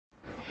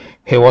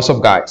Hey, what's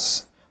up,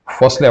 guys?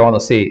 Firstly, I want to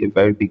say a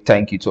very big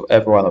thank you to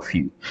every one of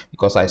you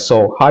because I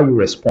saw how you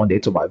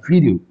responded to my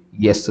video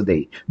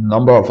yesterday.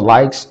 Number of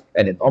likes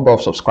and the number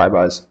of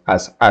subscribers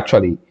has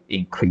actually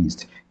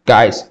increased.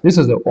 Guys, this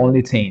is the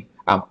only thing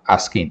I'm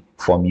asking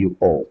from you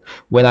all.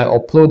 When I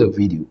upload a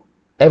video,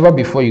 ever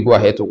before you go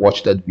ahead to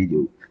watch that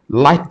video,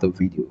 like the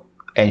video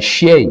and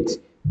share it.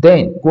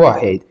 Then go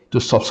ahead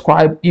to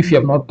subscribe if you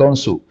have not done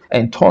so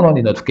and turn on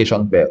the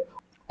notification bell.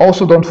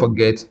 Also, don't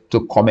forget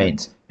to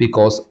comment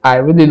because I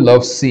really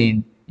love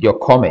seeing your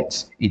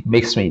comments. It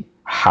makes me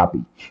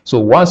happy. So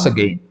once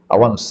again, I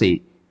want to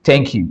say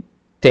thank you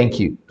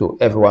to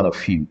every one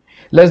of you.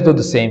 Let's do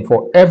the same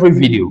for every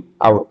video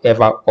I will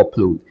ever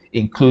upload,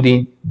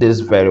 including this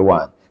very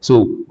one.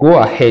 So go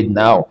ahead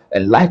now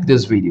and like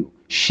this video,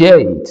 share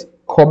it,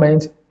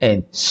 comment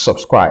and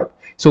subscribe.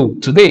 So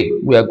today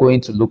we are going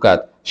to look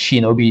at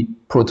Shinobi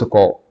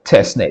Protocol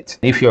Testnet.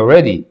 If you're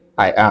ready,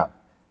 I am.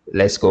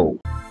 Let's go.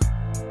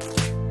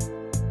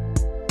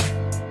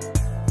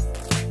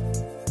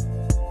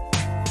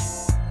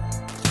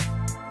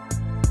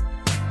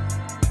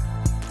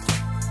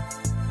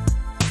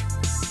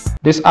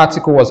 This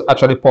article was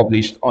actually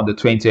published on the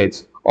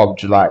 20th of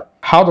July.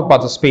 How to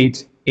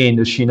participate in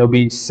the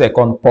Shinobi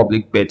second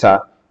public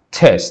beta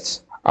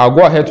test. I'll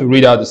go ahead to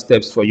read out the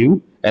steps for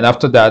you, and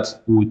after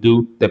that we'll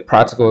do the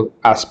practical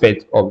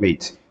aspect of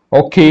it.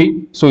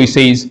 Okay, so it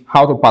says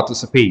how to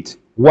participate.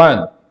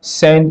 1.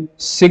 Send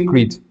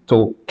secret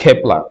to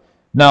Kepler.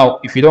 Now,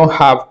 if you don't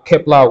have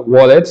Kepler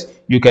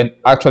wallet, you can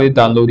actually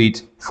download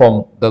it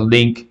from the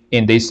link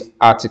in this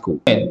article.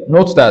 And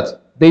note that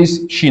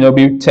this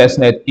Shinobi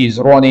testnet is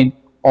running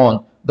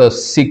on the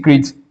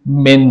secret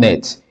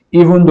mainnet.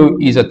 Even though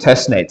it's a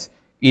testnet,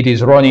 it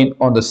is running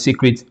on the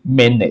secret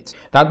mainnet.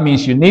 That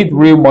means you need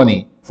real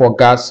money for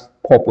gas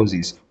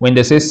purposes. When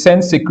they say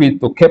send secret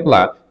to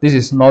Kepler, this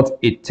is not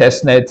a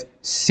testnet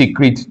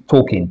secret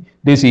token.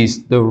 This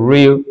is the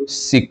real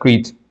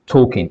secret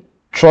token.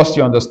 Trust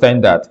you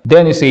understand that.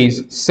 Then it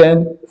says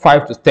send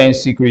 5 to 10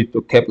 secret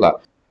to Kepler.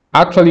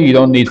 Actually, you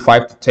don't need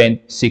 5 to 10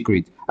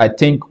 secret. I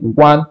think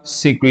 1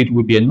 secret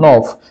will be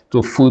enough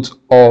to foot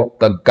all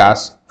the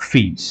gas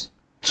fees.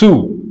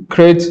 2.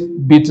 Create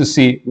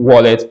BTC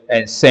wallet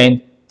and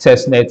send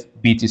testnet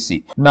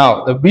BTC.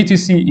 Now, the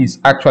BTC is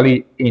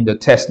actually in the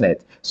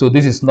testnet, so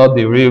this is not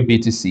the real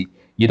BTC.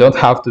 You don't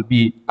have to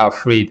be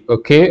afraid,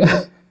 okay?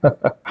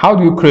 How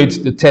do you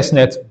create the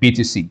testnet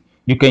BTC?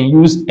 You can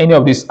use any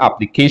of these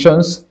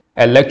applications: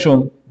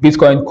 Electrum,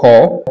 Bitcoin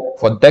Core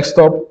for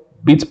desktop,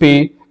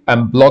 BitPay,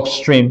 and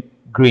Blockstream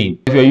Green.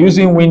 If you're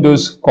using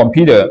Windows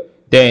computer,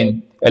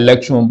 then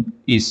Electrum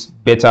is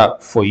better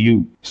for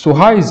you. So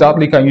how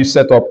exactly can you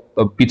set up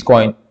a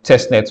Bitcoin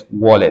testnet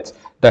wallet?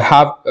 They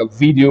have a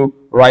video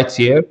right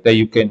here that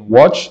you can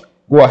watch.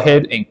 Go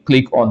ahead and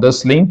click on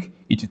this link.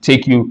 It will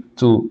take you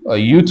to a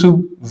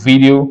YouTube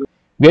video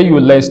where you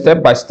will learn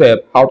step by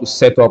step how to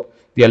set up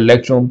the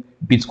Electrum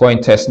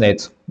Bitcoin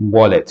testnet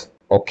wallet.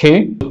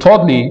 Okay.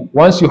 Thirdly,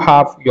 once you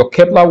have your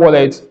Kepler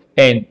wallet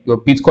and your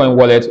Bitcoin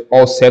wallet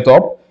all set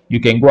up, you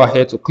can go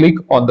ahead to click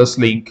on this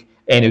link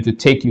and it will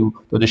take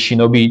you to the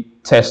Shinobi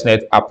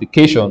testnet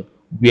application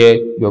where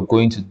you're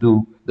going to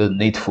do the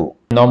needful.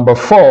 Number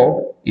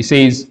 4, it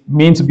says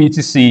mint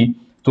BTC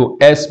to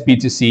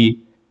SBTC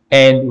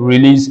and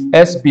release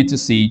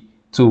SBTC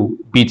to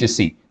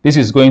BTC. This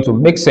is going to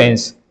make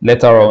sense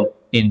later on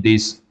in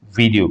this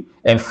video.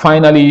 And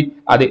finally,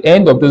 at the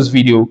end of this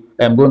video,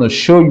 I'm going to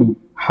show you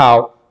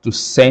how to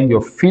send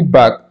your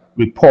feedback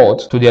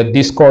report to their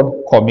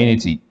Discord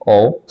community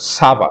or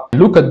server.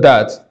 Look at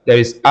that. There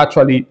is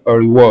actually a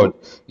reward.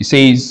 It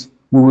says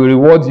we will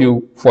reward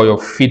you for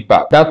your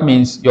feedback. That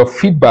means your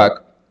feedback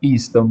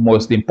is the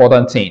most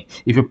important thing.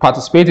 If you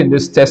participate in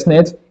this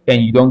testnet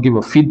and you don't give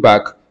a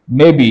feedback,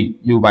 maybe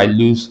you might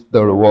lose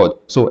the reward.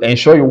 So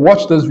ensure you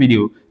watch this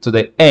video to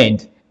the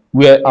end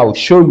where I'll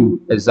show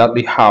you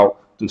exactly how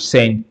to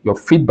send your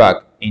feedback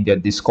in their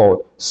Discord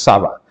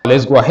server.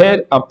 Let's go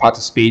ahead and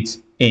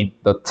participate in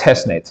the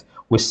testnet.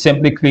 We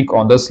simply click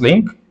on this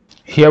link.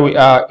 Here we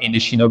are in the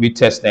Shinobi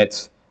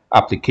testnet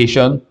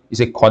application.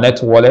 It's a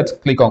connect wallet.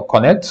 Click on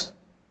connect.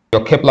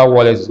 Your Kepler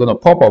wallet is going to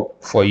pop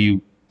up for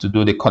you to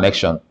do the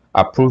connection.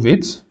 Approve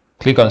it.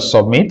 Click on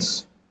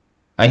submit.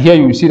 And here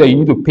you will see that you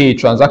need to pay a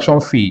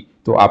transaction fee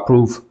to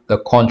approve the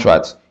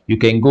contract. You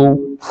can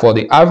go for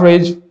the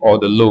average or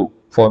the low.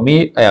 For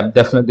me, I am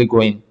definitely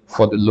going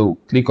for the low.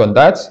 Click on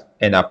that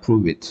and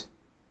approve it.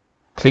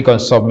 Click on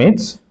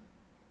submit.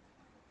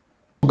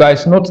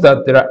 Guys, note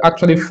that there are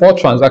actually 4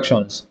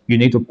 transactions you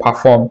need to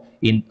perform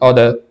in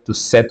order to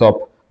set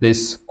up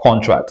this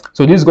contract.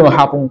 So this is going to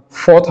happen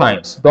 4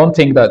 times. Don't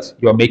think that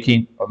you're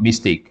making a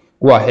mistake.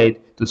 Go ahead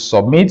to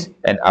submit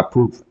and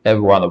approve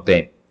every one of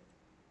them.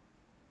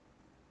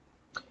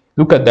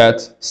 Look at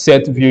that.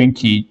 Set viewing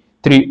key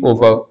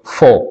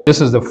 3/4.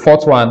 This is the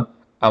 4th one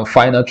and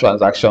final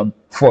transaction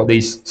for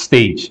this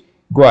stage.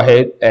 Go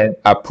ahead and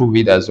approve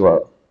it as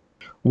well.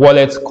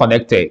 Wallet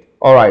connected.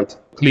 All right.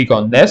 Click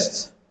on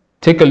next.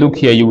 Take a look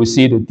here. You will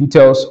see the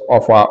details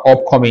of our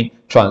upcoming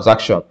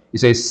transaction. It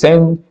says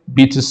send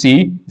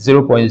BTC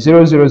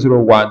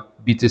 0.0001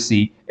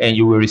 BTC and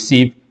you will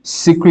receive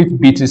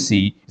secret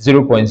BTC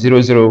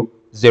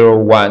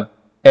 0.0001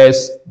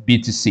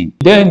 SBTC.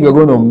 Then we're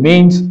going to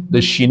mint the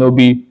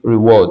Shinobi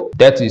reward,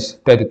 that is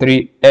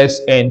 33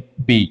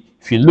 SNB.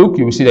 If you look,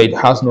 you will see that it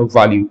has no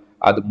value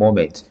at the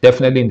moment.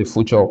 Definitely in the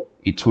future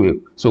it will.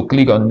 So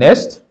click on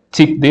next,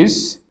 tick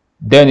this.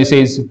 Then it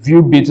says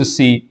view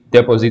BTC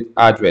deposit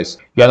address.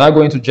 You are now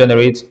going to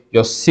generate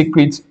your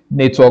secret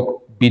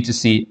network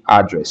BTC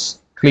address.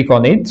 Click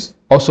on it.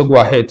 Also go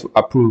ahead to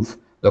approve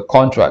the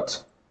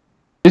contract.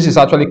 This is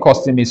actually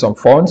costing me some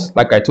funds.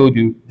 Like I told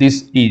you,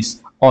 this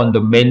is on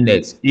the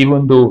mainnet,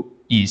 even though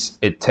it's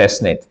a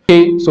testnet.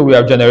 Okay, so we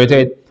have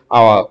generated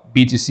our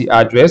BTC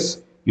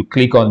address. You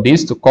click on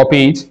this to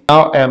copy it.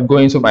 Now I am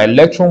going to my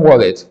Electrum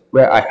wallet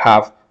where I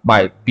have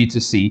my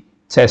BTC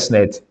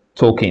testnet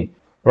token.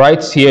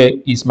 Right here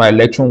is my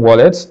Electrum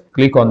wallet.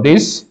 Click on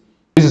this.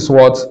 This is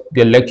what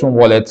the Electrum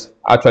wallet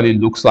actually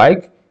looks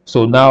like.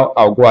 So now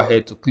I'll go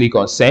ahead to click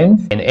on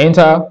send and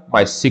enter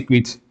my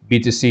secret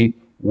BTC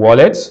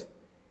wallet.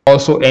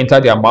 Also enter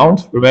the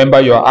amount.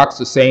 Remember, you are asked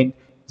to send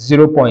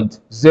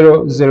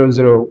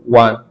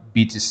 0.0001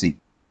 BTC.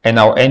 And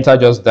I'll enter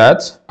just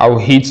that. I'll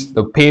hit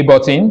the pay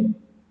button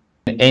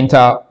and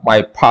enter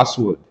my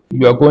password.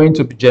 You are going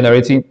to be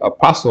generating a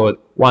password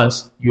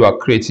once you are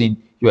creating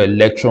your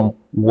Electrum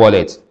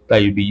wallet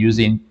that you'll be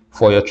using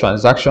for your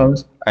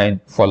transactions and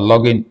for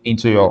logging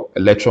into your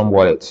Electrum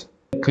wallet.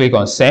 Click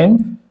on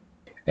send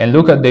and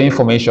look at the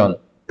information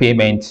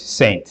payment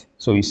sent.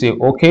 So you say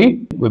okay,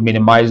 we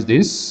minimize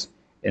this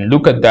and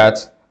look at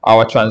that,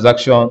 our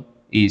transaction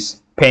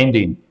is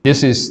pending.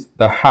 This is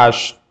the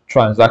hash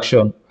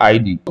transaction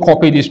ID.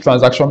 Copy this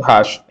transaction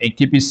hash and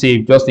keep it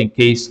safe just in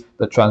case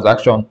the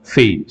transaction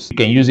fails. You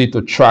can use it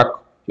to track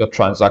your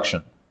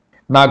transaction.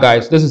 Now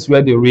guys, this is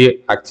where the real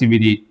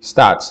activity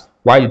starts.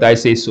 Why did I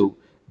say so?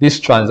 This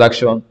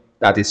transaction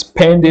that is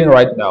pending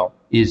right now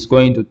is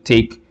going to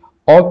take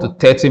up to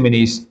 30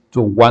 minutes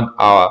to 1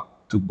 hour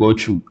to go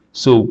through.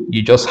 So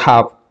you just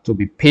have to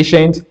be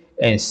patient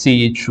and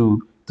see it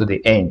through to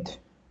the end.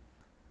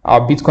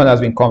 Our Bitcoin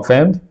has been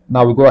confirmed.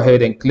 Now we go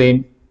ahead and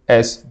claim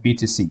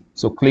SBTC.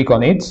 So click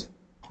on it.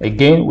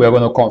 Again, we're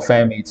going to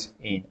confirm it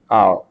in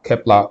our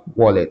Kepler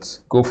wallet.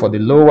 Go for the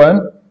low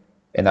one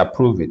and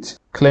approve it.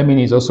 Claiming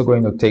is also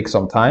going to take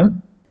some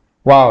time.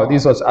 Wow,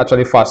 this was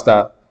actually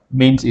faster.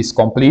 Mint is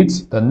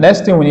complete. The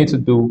next thing we need to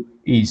do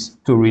is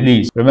to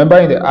release. Remember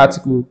in the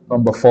article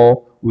number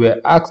 4, we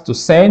were asked to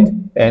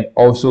send and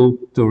also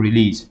to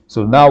release.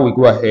 So now we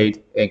go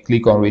ahead and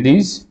click on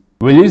release.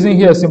 Releasing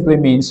here simply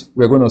means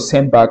we're going to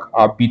send back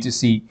our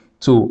BTC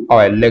to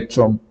our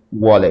Electrum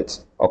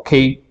wallet.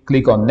 Okay,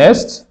 click on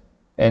next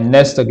and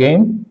next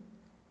again.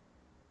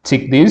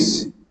 Tick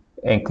this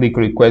and click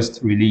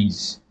request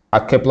release.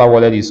 Our Kepler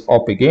wallet is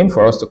up again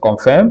for us to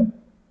confirm.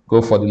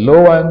 Go for the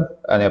low one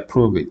and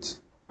approve it.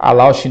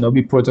 Allow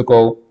Shinobi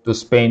protocol to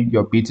spend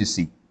your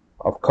BTC.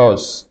 Of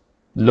course,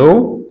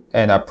 low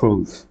and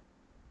approve.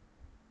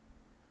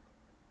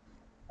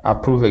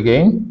 Approve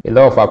again. A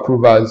lot of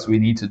approvals we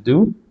need to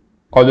do.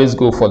 Always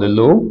go for the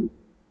low.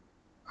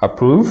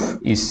 Approve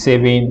is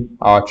saving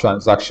our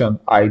transaction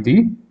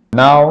ID.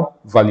 Now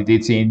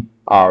validating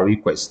our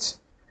request.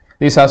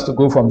 This has to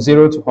go from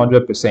 0 to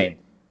 100%.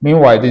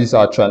 Meanwhile, this is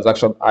our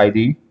transaction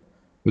ID.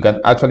 We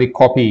can actually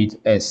copy it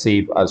and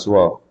save as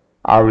well.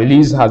 Our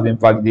release has been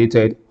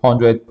validated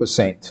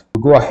 100%.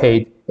 We'll go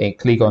ahead and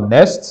click on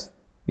next.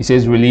 It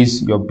says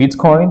release your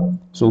Bitcoin.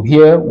 So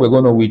here we're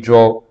going to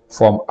withdraw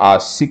from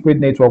our secret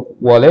network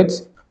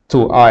wallet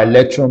to our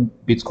Electrum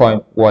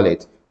Bitcoin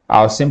wallet.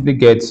 I'll simply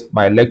get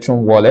my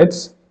Electrum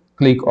wallet,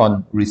 click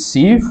on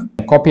receive,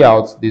 and copy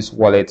out this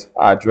wallet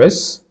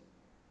address.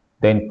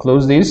 Then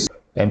close this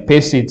and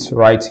paste it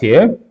right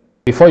here.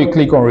 Before you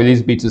click on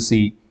release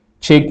BTC,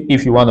 check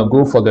if you want to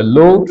go for the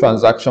low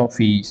transaction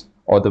fees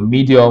or the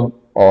medium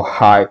or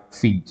high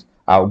fees.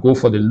 I'll go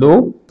for the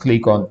low,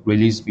 click on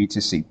release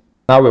BTC.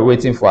 Now we're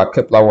waiting for our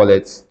Kepler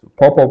wallet to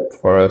pop up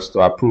for us to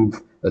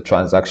approve the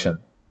transaction.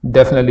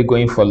 Definitely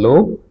going for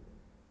low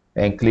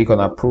and click on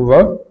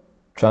approval.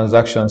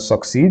 Transaction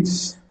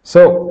succeeds.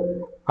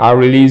 So our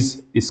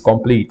release is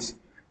complete.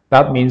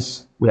 That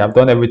means we have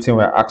done everything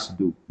we're asked to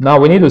do. Now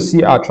we need to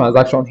see our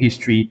transaction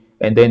history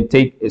and then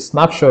take a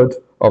snapshot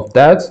of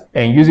that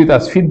and use it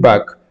as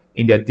feedback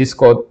in their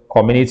Discord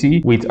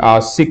community with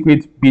our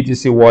secret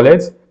BTC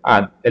wallet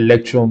and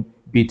Electrum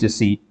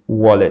BTC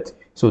wallet.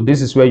 So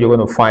this is where you're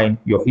going to find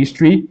your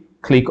history.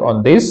 Click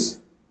on this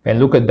and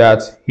look at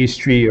that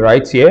history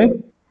right here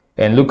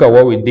and look at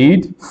what we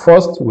did.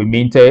 First, we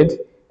minted,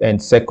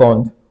 and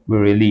second, we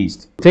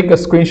released. Take a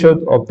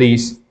screenshot of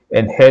this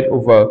and head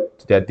over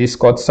to their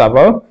Discord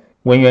server.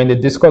 When you're in the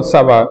Discord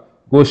server,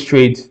 go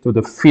straight to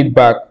the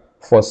feedback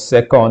for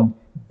second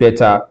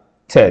beta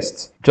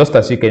test. Just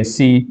as you can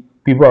see,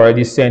 people are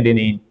already sending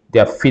in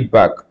their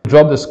feedback.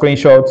 Drop the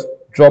screenshot,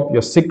 drop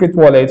your secret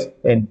wallet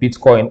and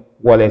Bitcoin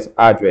wallet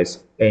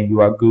address, and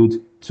you are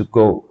good to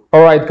go.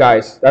 All right,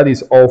 guys, that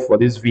is all for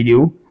this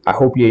video. I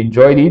hope you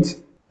enjoyed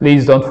it.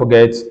 Please don't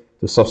forget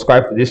to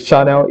subscribe to this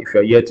channel if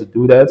you're yet to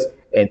do that,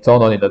 and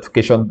turn on the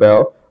notification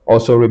bell.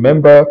 Also,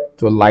 remember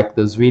to like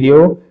this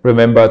video,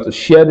 remember to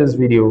share this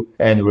video,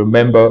 and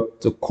remember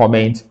to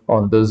comment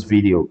on this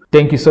video.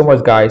 Thank you so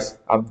much, guys.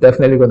 I'm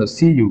definitely going to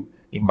see you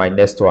in my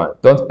next one.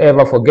 Don't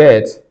ever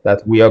forget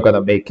that we are going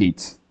to make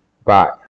it. Bye.